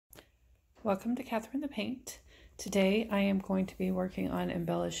Welcome to Catherine the Paint. Today I am going to be working on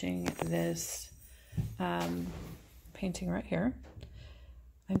embellishing this painting right here.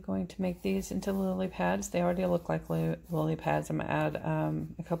 I'm going to make these into lily pads. They already look like lily pads. I'm going to add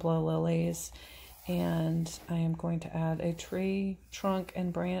a couple of lilies, and I am going to add a tree trunk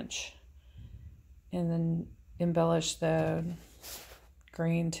and branch, and then embellish the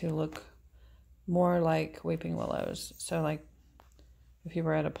green to look more like weeping willows. So like if you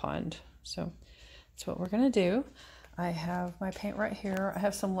were at a pond. So that's what we're going to do. I have my paint right here. I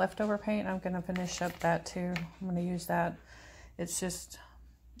have some leftover paint. I'm going to finish up that too. I'm going to use that. It's just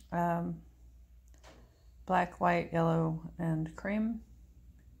black, white, yellow, and cream.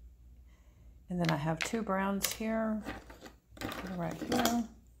 And then I have two browns here, right here.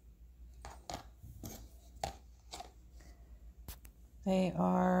 They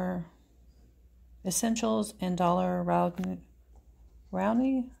are Essentials and Dollar Rowney.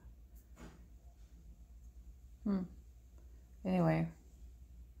 Anyway,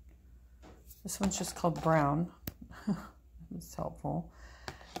 this one's just called brown. It's helpful.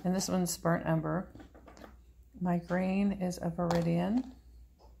 And this one's burnt umber. My green is a Viridian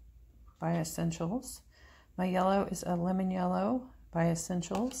by Essentials. My yellow is a lemon yellow by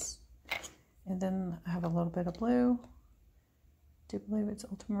Essentials. And then I have a little bit of blue. I do believe it's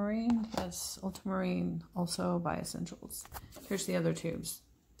ultramarine. Yes, ultramarine, also by Essentials. Here's the other tubes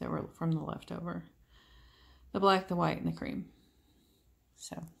that were from the leftover. The black, the white, and the cream.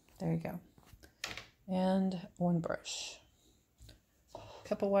 So, there you go. And one brush. A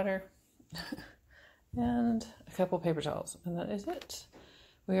cup of water. And a couple paper towels. And that is it.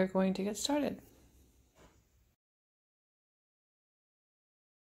 We are going to get started.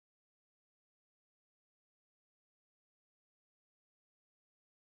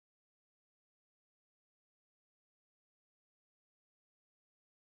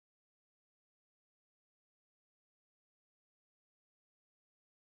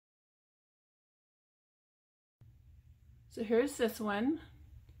 So here's this one.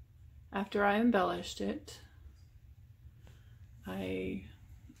 After I embellished it, I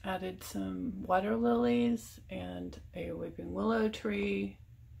added some water lilies and a weeping willow tree,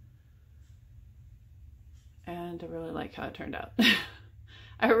 and I really like how it turned out.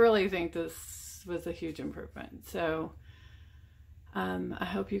 I really think this was a huge improvement. So I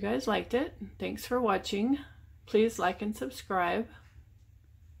hope you guys liked it. Thanks for watching. Please like and subscribe.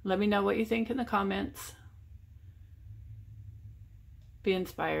 Let me know what you think in the comments. Be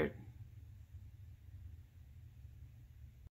inspired.